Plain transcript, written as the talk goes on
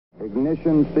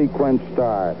Ignition sequence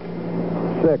start.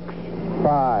 6,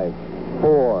 5,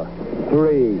 4,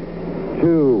 3,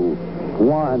 2,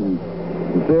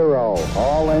 1, 0.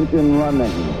 All engine running.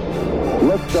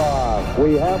 Liftoff.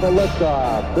 We have a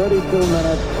liftoff. 32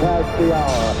 minutes past the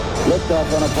hour.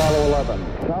 Liftoff on Apollo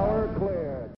 11. Tower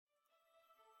cleared.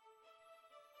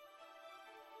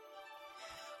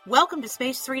 Welcome to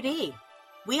Space 3D.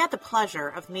 We had the pleasure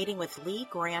of meeting with Lee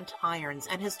Grant Irons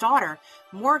and his daughter,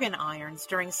 Morgan Irons,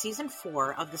 during Season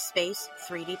 4 of the Space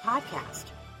 3D podcast.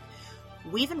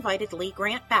 We've invited Lee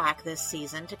Grant back this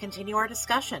season to continue our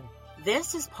discussion.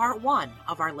 This is part 1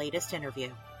 of our latest interview.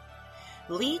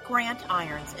 Lee Grant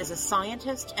Irons is a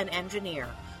scientist and engineer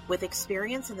with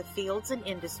experience in the fields and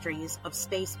industries of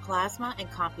space plasma and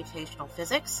computational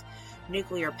physics,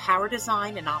 nuclear power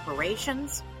design and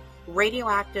operations,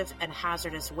 radioactive and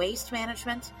hazardous waste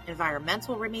management,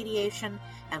 environmental remediation,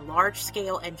 and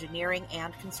large-scale engineering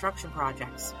and construction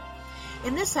projects.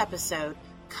 In this episode,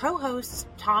 co-hosts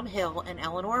Tom Hill and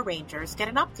Eleanor Rangers get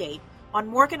an update on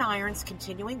Morgan Irons'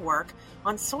 continuing work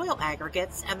on soil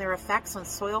aggregates and their effects on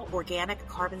soil organic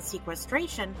carbon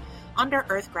sequestration under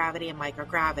Earth gravity and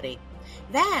microgravity.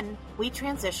 Then we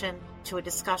transition to a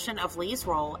discussion of Lee's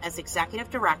role as executive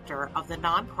director of the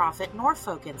nonprofit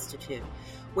Norfolk Institute,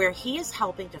 where he is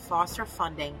helping to foster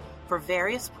funding for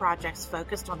various projects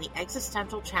focused on the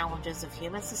existential challenges of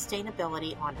human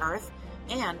sustainability on Earth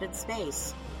and in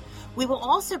space. We will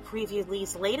also preview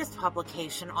Lee's latest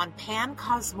publication on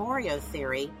pancosmorio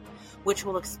theory, which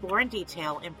we'll explore in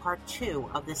detail in part 2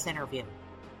 of this interview.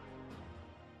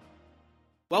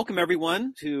 Welcome,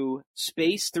 everyone, to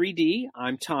Space 3D.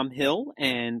 I'm Tom Hill,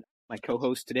 and my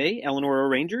co-host today, Eleanor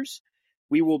Rangers.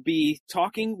 We will be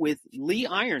talking with Lee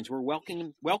Irons. We're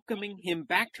welcoming him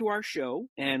back to our show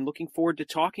and looking forward to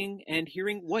talking and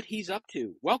hearing what he's up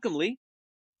to. Welcome, Lee.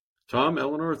 Tom,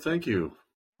 Eleanor, thank you.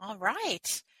 All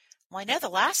right. Well, I know the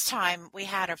last time we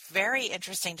had a very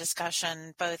interesting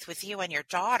discussion, both with you and your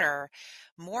daughter,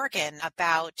 Morgan,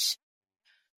 about,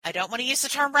 I don't want to use the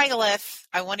term regolith.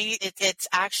 It's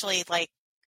actually like,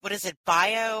 what is it,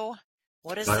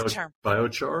 what is the term?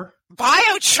 Biochar?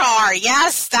 Biochar,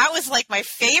 yes. That was like my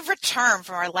favorite term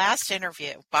from our last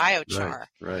interview, biochar.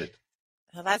 Right.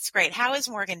 Well, that's great. How is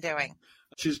Morgan doing?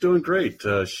 She's doing great.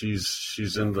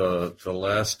 She's in the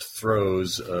last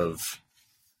throes of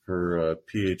her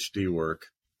PhD work,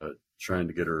 trying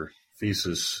to get her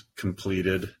thesis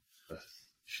completed.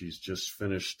 She's just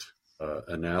finished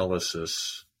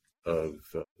analysis of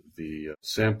the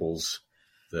samples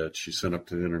that she sent up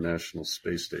to the International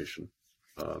Space Station.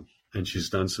 And she's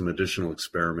done some additional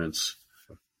experiments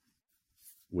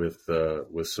with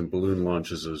some balloon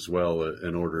launches as well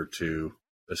in order to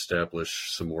establish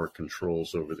some more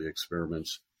controls over the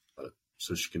experiments,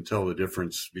 so she can tell the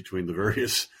difference between the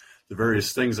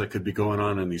various things that could be going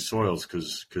on in these soils.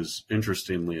 Because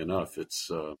interestingly enough,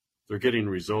 they're getting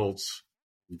results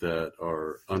that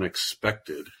are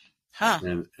unexpected,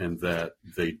 and that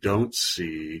they don't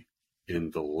see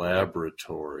in the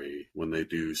laboratory when they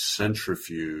do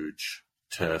centrifuge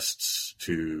tests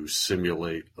to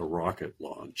simulate a rocket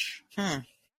launch. And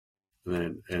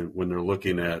when they're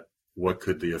looking at what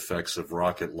could the effects of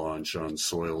rocket launch on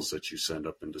soils that you send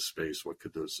up into space, what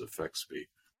could those effects be?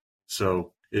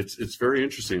 So it's very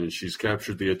interesting, and she's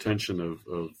captured the attention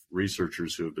of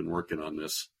researchers who have been working on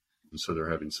this, and so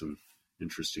they're having some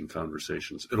interesting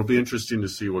conversations. It'll be interesting to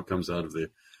see what comes out of the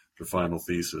final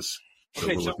thesis.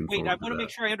 Okay, so wait, I want to make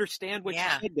sure I understand what you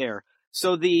said there.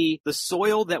 So the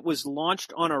soil that was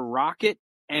launched on a rocket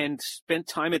and spent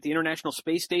time at the International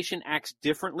Space Station acts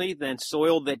differently than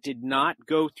soil that did not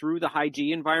go through the high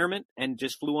G environment and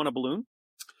just flew on a balloon?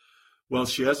 Well,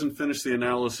 she hasn't finished the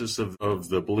analysis of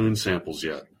the balloon samples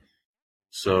yet.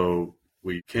 So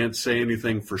we can't say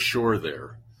anything for sure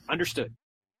there. Understood.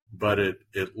 But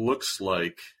it looks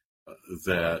like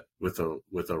that with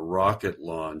a rocket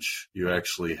launch, you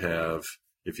actually have,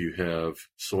 if you have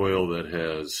soil that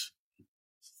has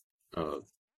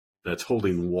that's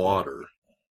holding water,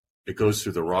 it goes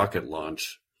through the rocket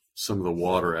launch. Some of the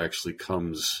water actually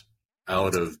comes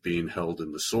out of being held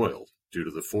in the soil due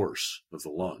to the force of the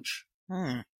launch.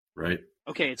 Right?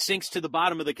 Okay, it sinks to the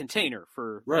bottom of the container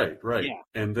for... Right. Yeah.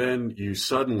 And then you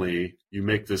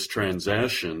make this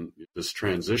transition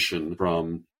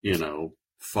from,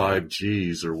 5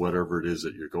 Gs or whatever it is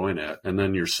that you're going at, and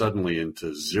then you're suddenly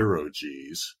into 0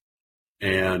 Gs.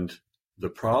 And the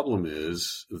problem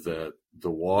is that the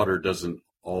water doesn't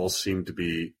all seem to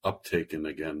be uptaken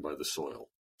again by the soil.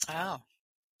 Oh.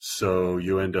 So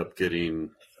you end up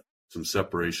getting some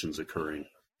separations occurring.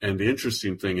 And the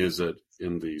interesting thing is that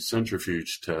in the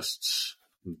centrifuge tests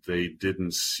they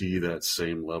didn't see that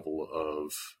same level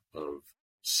of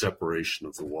separation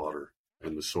of the water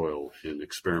and the soil in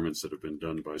experiments that have been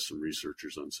done by some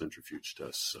researchers on centrifuge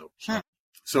tests.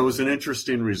 So it was an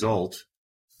interesting result.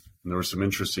 And there were some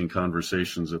interesting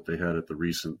conversations that they had at the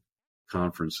recent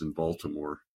conference in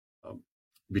Baltimore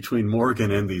between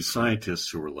Morgan and these scientists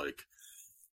who were like,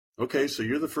 okay, so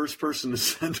you're the first person to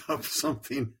send up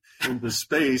something into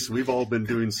space. We've all been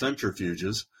doing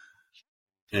centrifuges.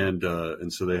 And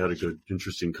so they had a good,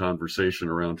 interesting conversation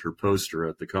around her poster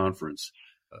at the conference.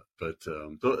 But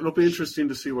it'll be interesting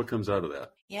to see what comes out of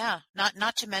that. Yeah,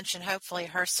 not to mention, hopefully,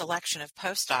 her selection of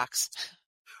postdocs.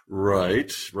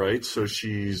 Right. So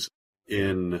she's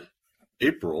in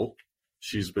April.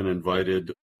 She's been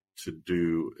invited to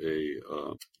do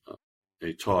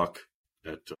a talk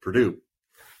at Purdue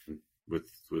with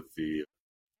the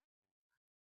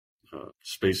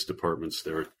space departments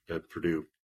there at Purdue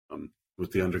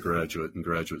with the undergraduate and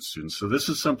graduate students. So this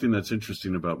is something that's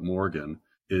interesting about Morgan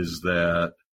is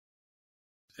that,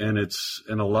 and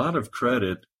a lot of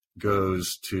credit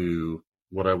goes to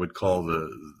what I would call the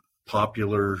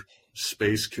popular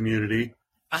space community.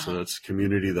 So that's a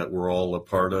community that we're all a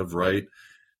part of, right?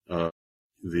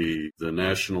 The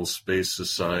National Space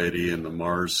Society and the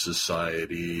Mars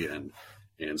Society and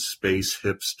space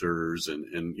hipsters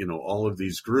and all of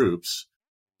these groups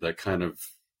that kind of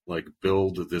like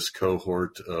build this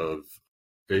cohort of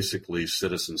basically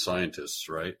citizen scientists,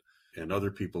 right? And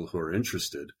other people who are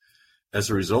interested. As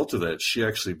a result of that, she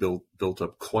actually built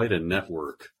up quite a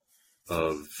network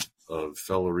of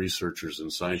fellow researchers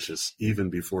and scientists even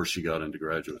before she got into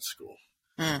graduate school,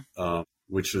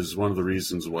 which is one of the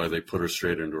reasons why they put her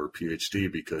straight into her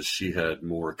PhD, because she had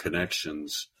more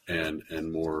connections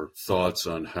and more thoughts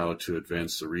on how to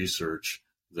advance the research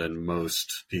than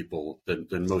most people, than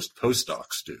most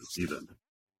postdocs do even.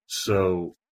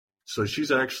 So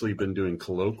she's actually been doing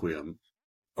colloquium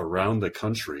around the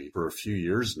country for a few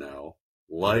years now,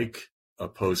 like a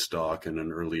postdoc and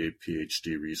an early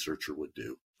PhD researcher would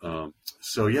do.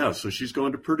 So she's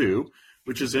going to Purdue,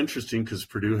 which is interesting because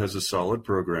Purdue has a solid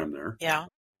program there. Yeah.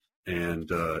 And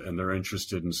they're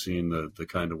interested in seeing the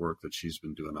kind of work that she's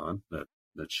been doing on, that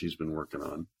she's been working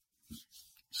on.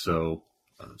 So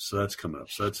that's coming up.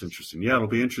 So that's interesting. Yeah, it'll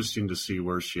be interesting to see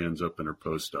where she ends up in her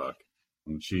postdoc.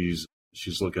 And she's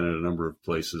looking at a number of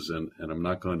places, and I'm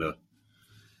not going to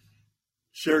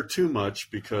share too much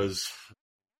because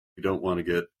we don't want to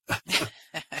get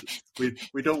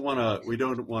we don't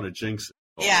want to jinx it.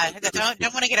 Yeah,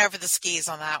 don't want to get over the skis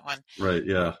on that one. Right.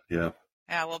 Yeah. Yeah.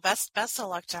 Well, best of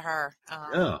luck to her.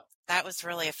 That was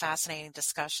really a fascinating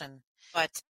discussion.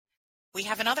 But we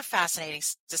have another fascinating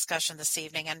discussion this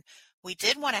evening, and we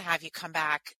did want to have you come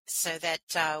back so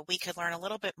that we could learn a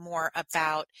little bit more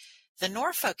about the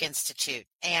Norfolk Institute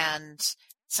and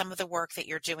some of the work that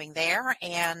you're doing there.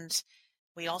 And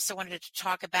we also wanted to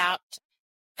talk about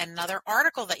another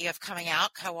article that you have coming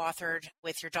out, co-authored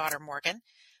with your daughter, Morgan.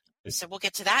 So we'll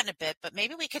get to that in a bit, but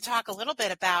maybe we could talk a little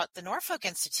bit about the Norfolk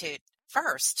Institute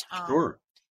first. Sure.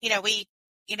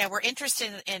 We're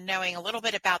interested in knowing a little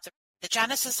bit about the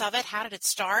genesis of it. How did it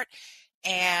start?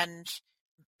 And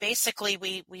basically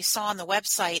we saw on the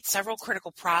website several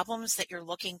critical problems that you're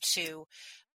looking to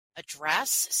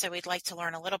address. So we'd like to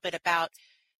learn a little bit about,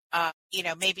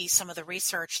 maybe some of the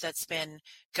research that's been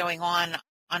going on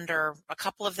under a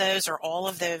couple of those or all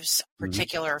of those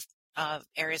particular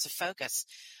areas of focus.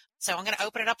 So I'm going to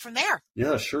open it up from there.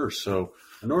 Yeah, sure. So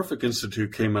the Norfolk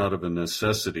Institute came out of a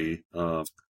necessity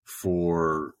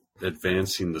for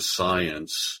advancing the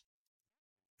science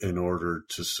in order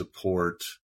to support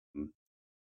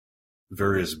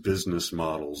various business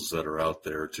models that are out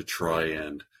there to try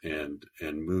and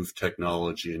move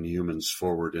technology and humans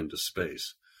forward into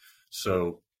space.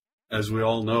 So as we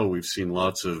all know, we've seen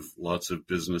lots of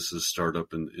businesses start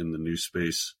up in the new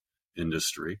space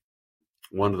industry.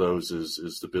 One of those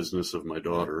is the business of my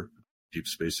daughter, Deep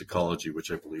Space Ecology,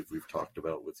 which I believe we've talked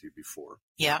about with you before.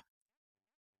 Yeah.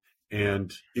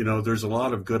 And, there's a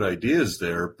lot of good ideas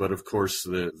there, but of course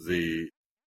the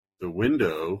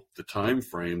window, the time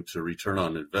frame to return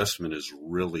on investment is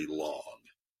really long,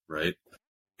 right?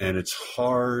 And it's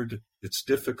hard, it's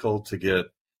difficult to get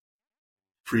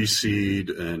pre-seed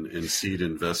and seed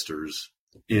investors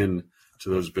into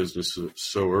those businesses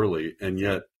so early, and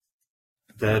yet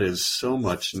that is so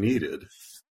much needed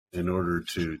in order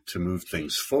to move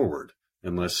things forward,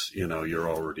 unless, you're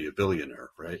already a billionaire,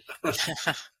 right?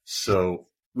 So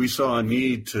we saw a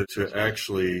need to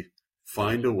actually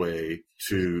find a way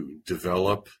to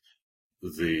develop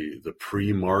the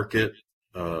pre-market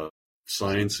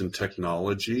science and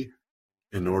technology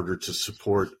in order to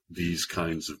support these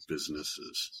kinds of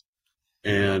businesses.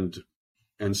 And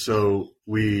so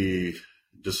we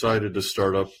decided to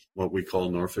start up what we call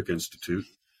Norfolk Institute.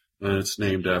 And it's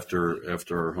named after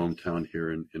our hometown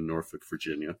here in Norfolk,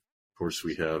 Virginia. Of course,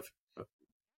 we have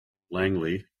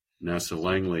Langley, NASA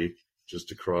Langley,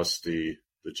 just across the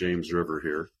James River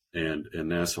here, and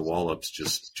NASA Wallops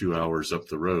just 2 hours up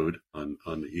the road on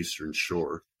the eastern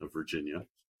shore of Virginia.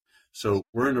 So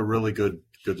we're in a really good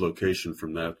location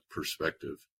from that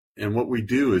perspective. And what we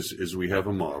do is we have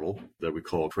a model that we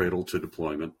call cradle to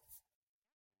deployment.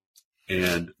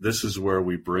 And this is where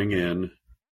we bring in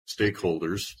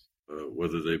stakeholders,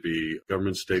 whether they be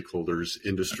government stakeholders,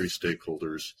 industry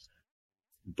stakeholders,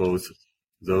 both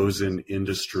those in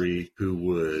industry who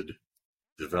would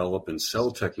develop and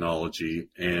sell technology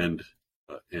and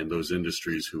those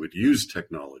industries who would use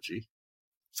technology,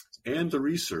 and the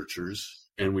researchers,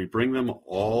 and we bring them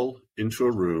all into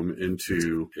a room,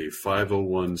 into a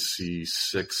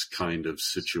 501c6 kind of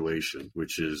situation,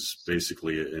 which is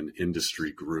basically an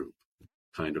industry group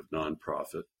kind of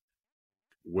nonprofit,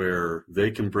 where they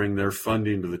can bring their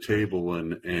funding to the table,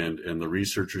 and the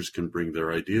researchers can bring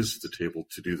their ideas to the table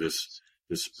to do this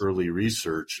early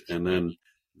research, and then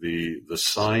the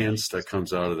science that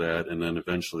comes out of that, and then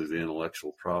eventually the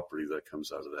intellectual property that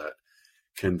comes out of that,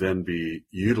 can then be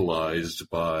utilized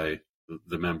by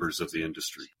the members of the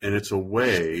industry. And it's a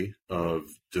way of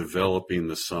developing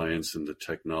the science and the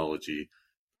technology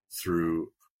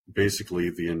through basically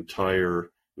the entire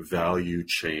value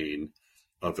chain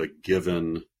of a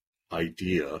given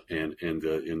idea, and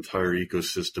the entire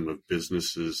ecosystem of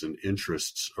businesses and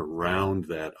interests around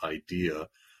that idea.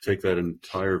 Take that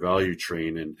entire value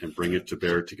chain and bring it to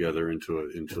bear together into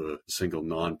a single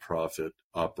nonprofit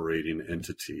operating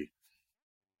entity,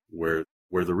 where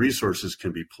the resources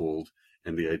can be pulled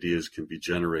and the ideas can be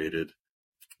generated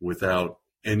without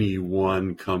any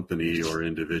one company or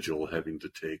individual having to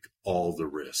take all the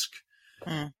risk.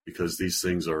 Because these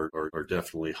things are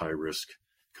definitely high risk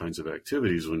kinds of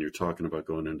activities when you're talking about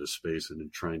going into space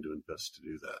and trying to invest to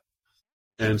do that.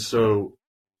 And so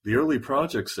the early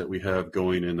projects that we have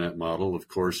going in that model, of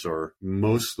course, are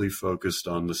mostly focused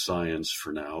on the science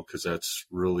for now, because that's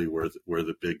really where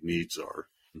the big needs are.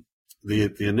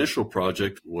 The initial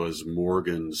project was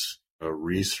Morgan's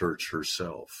research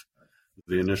herself.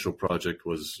 The initial project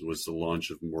was the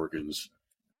launch of Morgan's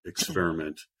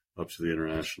experiment up to the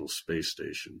International Space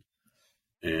Station.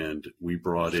 And we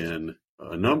brought in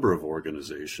a number of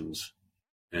organizations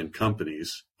and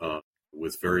companies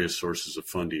with various sources of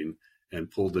funding and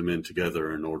pulled them in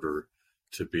together in order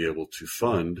to be able to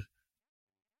fund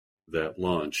that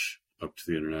launch up to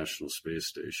the International Space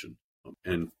Station.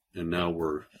 And now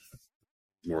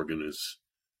Morgan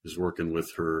is working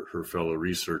with her fellow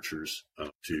researchers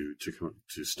to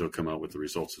still come out with the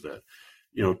results of that.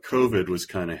 You know, COVID was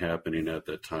kind of happening at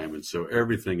that time, and so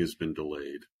everything has been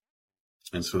delayed.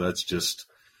 And so that's just,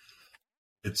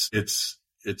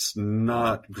 it's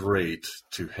not great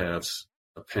to have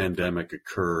a pandemic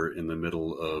occur in the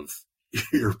middle of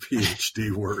your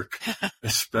PhD work,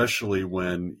 especially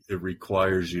when it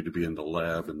requires you to be in the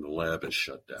lab and the lab is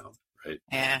shut down, right?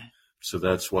 Yeah. So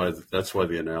that's why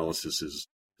the analysis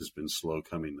has been slow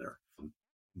coming there.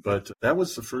 But that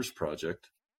was the first project.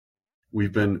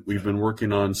 We've been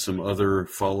working on some other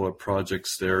follow-up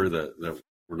projects there that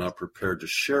we're not prepared to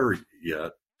share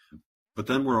yet. But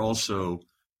then we're also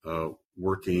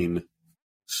working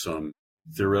some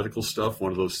theoretical stuff.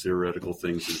 One of those theoretical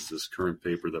things is this current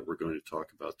paper that we're going to talk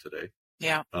about today.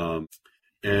 Yeah.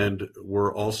 And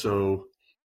we're also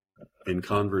in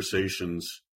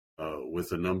conversations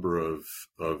with a number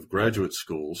of graduate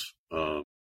schools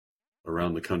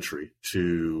around the country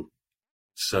to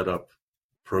set up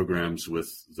programs with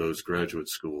those graduate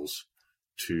schools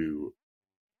to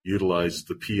utilize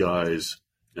the PIs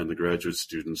and the graduate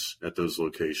students at those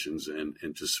locations and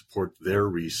to support their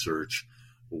research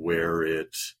where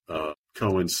it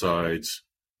coincides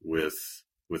with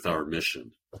our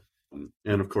mission.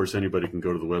 And of course, anybody can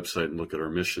go to the website and look at our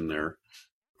mission there.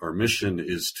 Our mission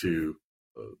is to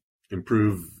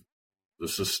improve the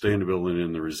sustainability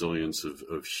and the resilience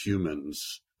of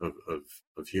humans,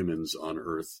 of humans on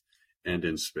Earth and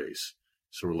in space.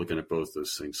 So we're looking at both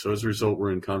those things. So as a result,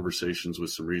 we're in conversations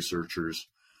with some researchers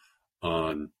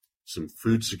on some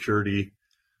food security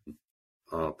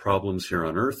problems here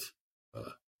on Earth.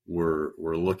 We're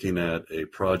looking at a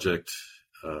project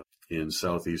in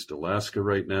Southeast Alaska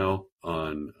right now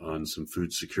on some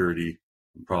food security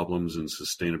problems and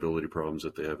sustainability problems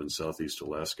that they have in Southeast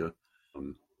Alaska.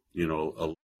 A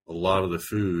lot of the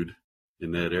food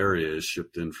in that area is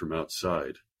shipped in from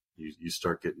outside, you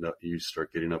start getting up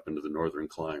into the northern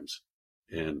climes,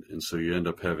 and so you end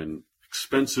up having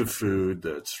expensive food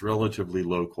that's relatively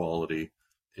low quality,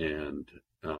 and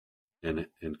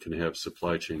can have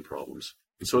supply chain problems.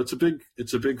 And so it's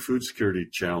a big food security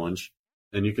challenge,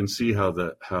 and you can see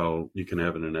how you can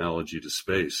have an analogy to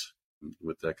space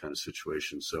with that kind of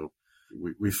situation. So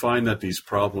we find that these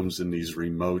problems in these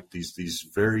these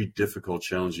very difficult,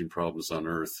 challenging problems on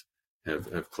Earth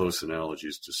have close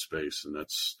analogies to space, and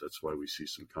that's why we see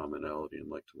some commonality and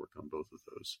like to work on both of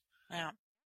those. Yeah.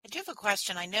 I do have a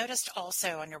question. I noticed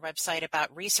also on your website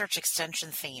about research extension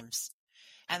themes,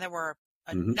 and there were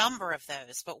a number of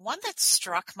those, but one that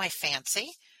struck my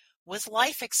fancy was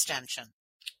life extension.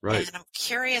 Right. And I'm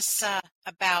curious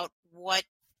about what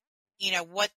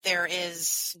there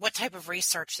is, what type of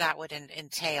research that would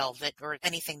entail, or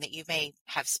anything that you may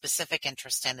have specific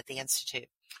interest in at the Institute.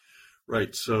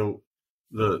 Right. So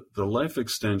the life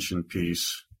extension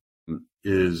piece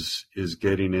is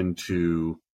getting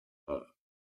into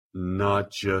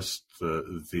not just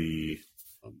the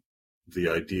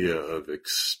idea of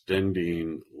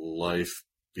extending life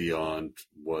beyond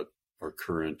what our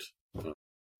current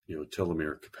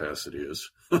telomere capacity is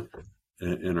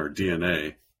in our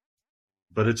DNA,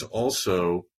 but it's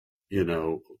also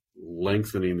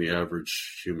lengthening the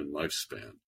average human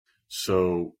lifespan.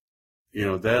 So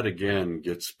that again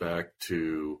gets back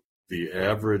to the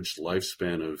average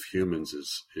lifespan of humans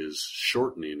is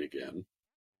shortening again.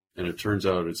 And it turns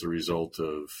out it's a result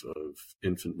of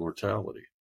infant mortality.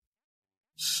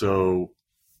 So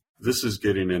this is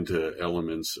getting into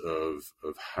elements of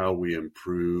how we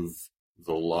improve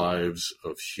the lives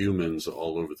of humans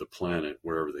all over the planet,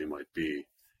 wherever they might be,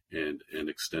 and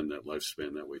extend that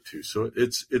lifespan that way too. So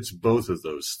it's both of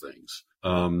those things.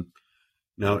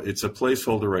 Now it's a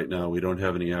placeholder right now. We don't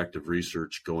have any active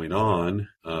research going on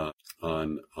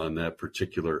that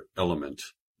particular element,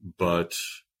 but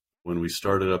when we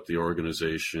started up the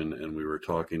organization and we were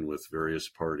talking with various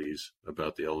parties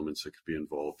about the elements that could be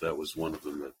involved, that was one of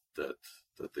them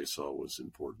that they saw was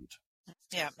important.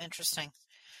 Yeah, interesting.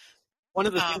 One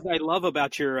of the things I love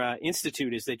about your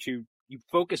institute is that you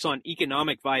focus on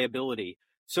economic viability.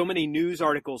 So many news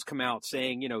articles come out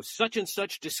saying, such and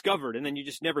such discovered, and then you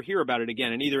just never hear about it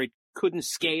again. And either it couldn't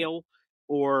scale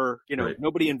or, right.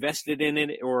 Nobody invested in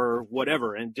it or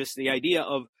whatever. And just the idea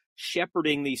of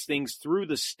shepherding these things through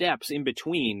the steps in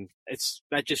between,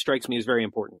 that just strikes me as very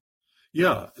important.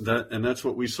 Yeah, that's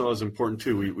what we saw as important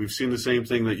too. We've seen the same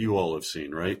thing that you all have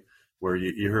seen, right? Where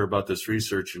you hear about this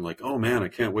research and like, oh man, I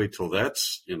can't wait till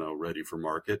that's ready for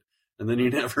market, and then you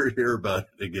never hear about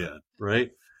it again,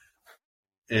 right?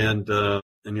 And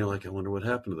you're like, I wonder what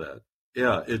happened to that.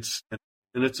 Yeah, it's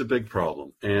a big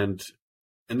problem, and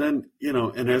then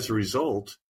and as a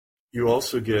result, you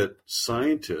also get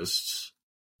scientists.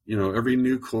 Every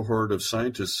new cohort of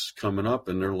scientists coming up,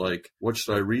 and they're like, what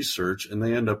should I research? And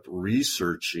they end up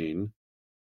researching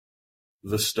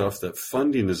the stuff that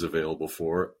funding is available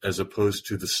for, as opposed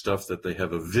to the stuff that they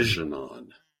have a vision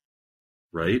on,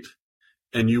 right?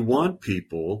 And you want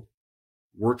people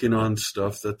working on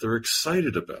stuff that they're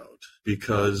excited about,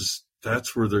 because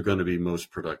that's where they're going to be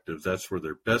most productive. That's where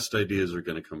their best ideas are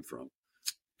going to come from.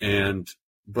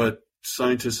 But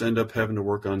scientists end up having to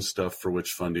work on stuff for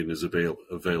which funding is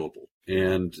available.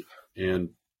 And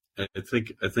I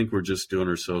think we're just doing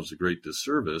ourselves a great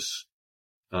disservice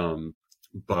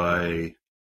by,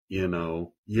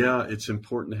 it's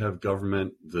important to have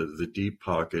government, the deep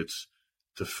pockets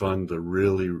to fund the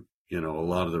really, a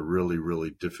lot of the really, really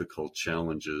difficult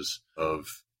challenges of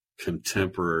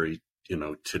contemporary,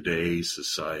 today's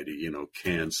society.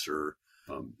 Cancer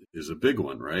is a big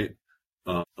one, right?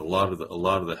 A lot of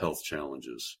the health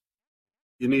challenges.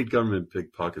 You need government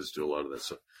big pockets to do a lot of that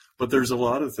stuff. But there's a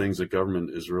lot of things that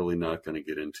government is really not going to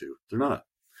get into. They're not.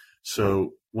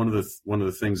 So one of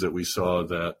the things that we saw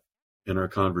that in our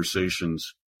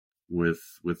conversations with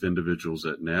individuals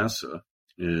at NASA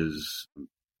is,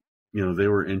 they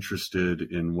were interested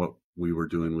in what we were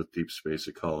doing with deep space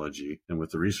ecology and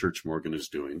what the research Morgan is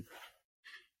doing.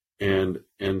 And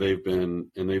they've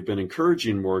been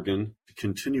encouraging Morgan to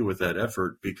continue with that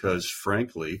effort because,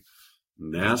 frankly,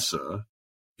 NASA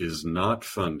is not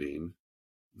funding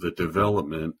the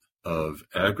development of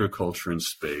agriculture in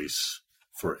space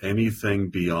for anything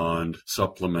beyond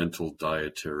supplemental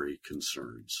dietary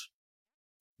concerns.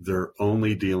 They're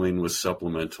only dealing with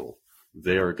supplemental.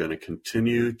 They are going to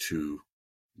continue to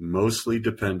mostly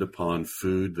depend upon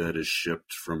food that is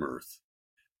shipped from Earth.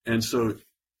 And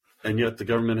yet the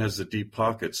government has the deep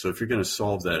pockets. So if you're going to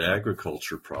solve that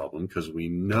agriculture problem, because we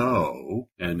know,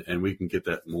 and we can get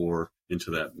that more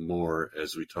into that more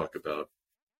as we talk about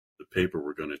paper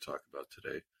we're going to talk about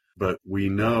today. But we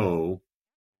know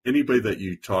anybody that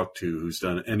you talk to who's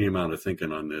done any amount of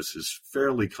thinking on this is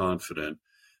fairly confident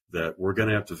that we're going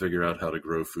to have to figure out how to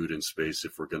grow food in space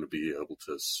if we're going to be able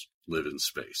to live in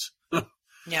space.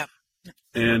 Yeah.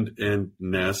 And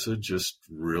NASA just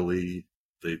really,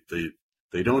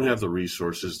 they don't have the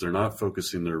resources. They're not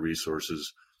focusing their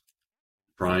resources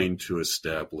trying to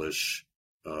establish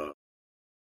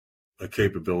a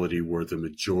capability where the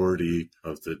majority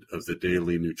of the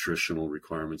daily nutritional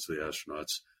requirements of the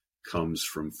astronauts comes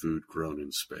from food grown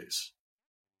in space.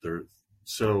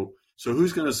 So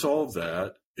who's going to solve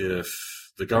that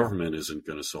if the government isn't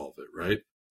going to solve it, right?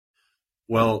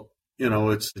 Well,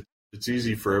 it's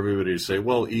easy for everybody to say,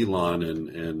 well, Elon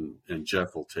and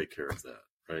Jeff will take care of that,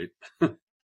 right?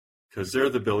 Because they're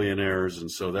the billionaires,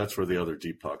 and so that's where the other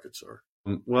deep pockets are.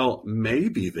 Well,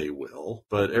 maybe they will,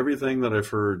 but everything that I've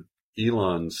heard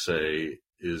Elon say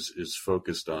is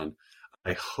focused on,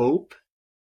 I hope,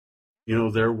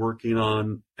 they're working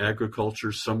on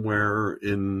agriculture somewhere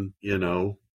in,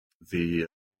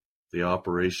 the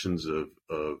operations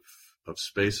of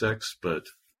SpaceX, but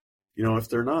if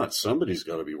they're not, somebody's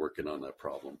got to be working on that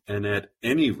problem. And at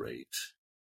any rate,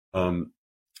 and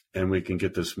we can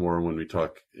get this more when we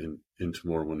talk into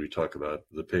more when we talk about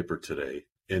the paper today.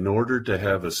 In order to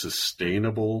have a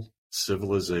sustainable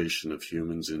civilization of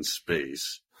humans in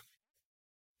space,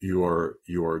 you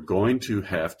are going to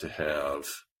have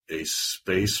a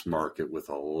space market with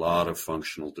a lot of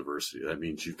functional diversity. That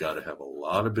means you've got to have a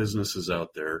lot of businesses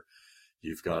out there.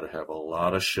 You've got to have a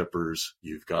lot of shippers.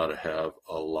 You've got to have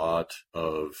a lot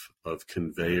of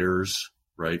conveyors,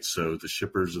 right? So the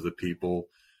shippers are the people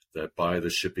that buy the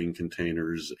shipping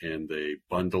containers and they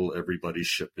bundle everybody's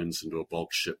shipments into a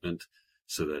bulk shipment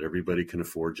so that everybody can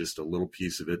afford just a little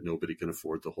piece of it. Nobody can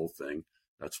afford the whole thing.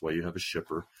 That's why you have a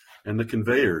shipper. And the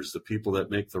conveyors, the people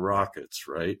that make the rockets,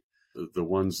 right? The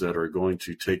ones that are going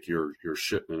to take your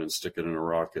shipment and stick it in a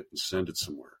rocket and send it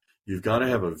somewhere. You've got to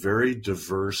have a very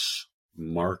diverse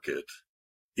market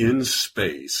in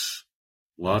space,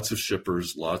 lots of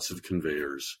shippers, lots of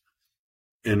conveyors,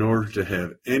 in order to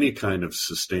have any kind of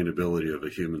sustainability of a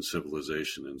human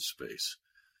civilization in space.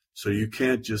 So you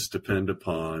can't just depend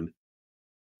upon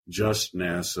just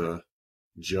NASA,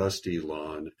 just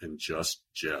Elon, and just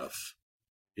Jeff,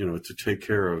 to take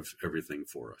care of everything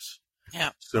for us.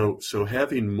 Yeah. So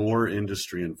having more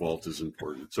industry involved is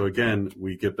important. So again,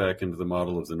 we get back into the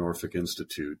model of the Norfolk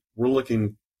Institute. We're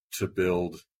looking to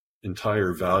build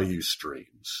entire value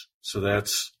streams. So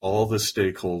that's all the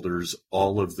stakeholders,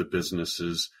 all of the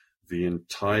businesses, the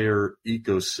entire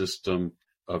ecosystem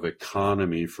of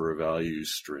economy for a value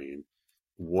stream,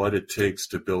 what it takes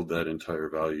to build that entire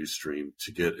value stream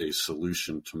to get a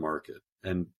solution to market.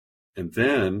 And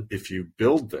then if you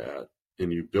build that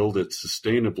and you build it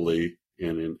sustainably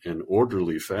in an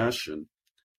orderly fashion,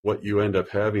 what you end up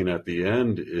having at the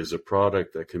end is a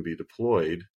product that can be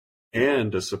deployed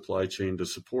and a supply chain to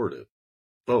support it,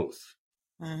 both,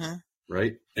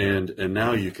 right? And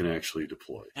now you can actually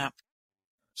deploy. Yeah.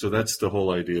 So that's the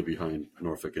whole idea behind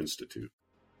Norfolk Institute.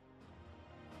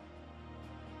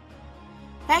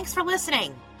 Thanks for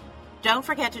listening. Don't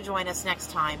forget to join us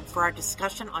next time for our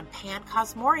discussion on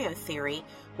pancosmorio theory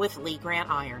with Lee Grant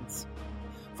Irons.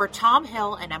 For Tom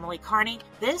Hill and Emily Carney,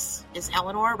 this is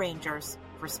Eleanor Rangers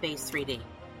for Space 3D.